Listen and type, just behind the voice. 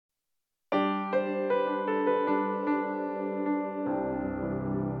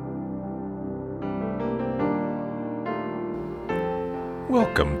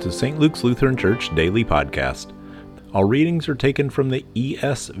Welcome to St. Luke's Lutheran Church Daily Podcast. All readings are taken from the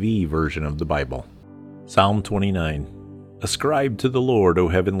ESV version of the Bible. Psalm 29. Ascribe to the Lord, O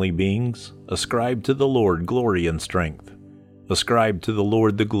heavenly beings. Ascribe to the Lord glory and strength. Ascribe to the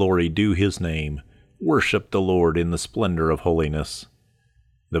Lord the glory due his name. Worship the Lord in the splendor of holiness.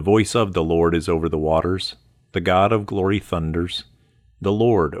 The voice of the Lord is over the waters. The God of glory thunders. The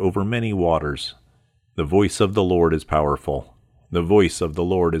Lord over many waters. The voice of the Lord is powerful. The voice of the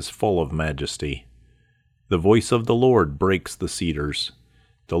Lord is full of majesty. The voice of the Lord breaks the cedars.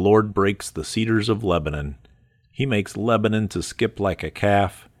 The Lord breaks the cedars of Lebanon. He makes Lebanon to skip like a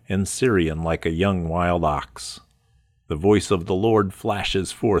calf, and Syrian like a young wild ox. The voice of the Lord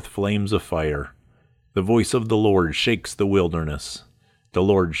flashes forth flames of fire. The voice of the Lord shakes the wilderness. The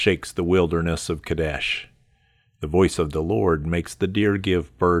Lord shakes the wilderness of Kadesh. The voice of the Lord makes the deer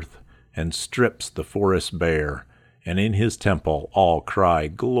give birth, and strips the forest bare, and in his temple all cry,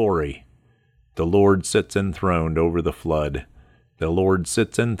 Glory! The Lord sits enthroned over the flood. The Lord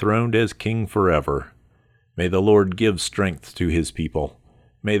sits enthroned as King forever. May the Lord give strength to his people.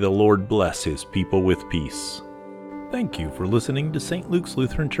 May the Lord bless his people with peace. Thank you for listening to St. Luke's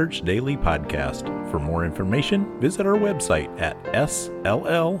Lutheran Church Daily Podcast. For more information, visit our website at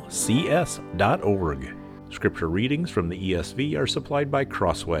sllcs.org. Scripture readings from the ESV are supplied by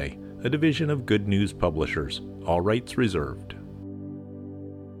Crossway, a division of Good News Publishers. All rights reserved.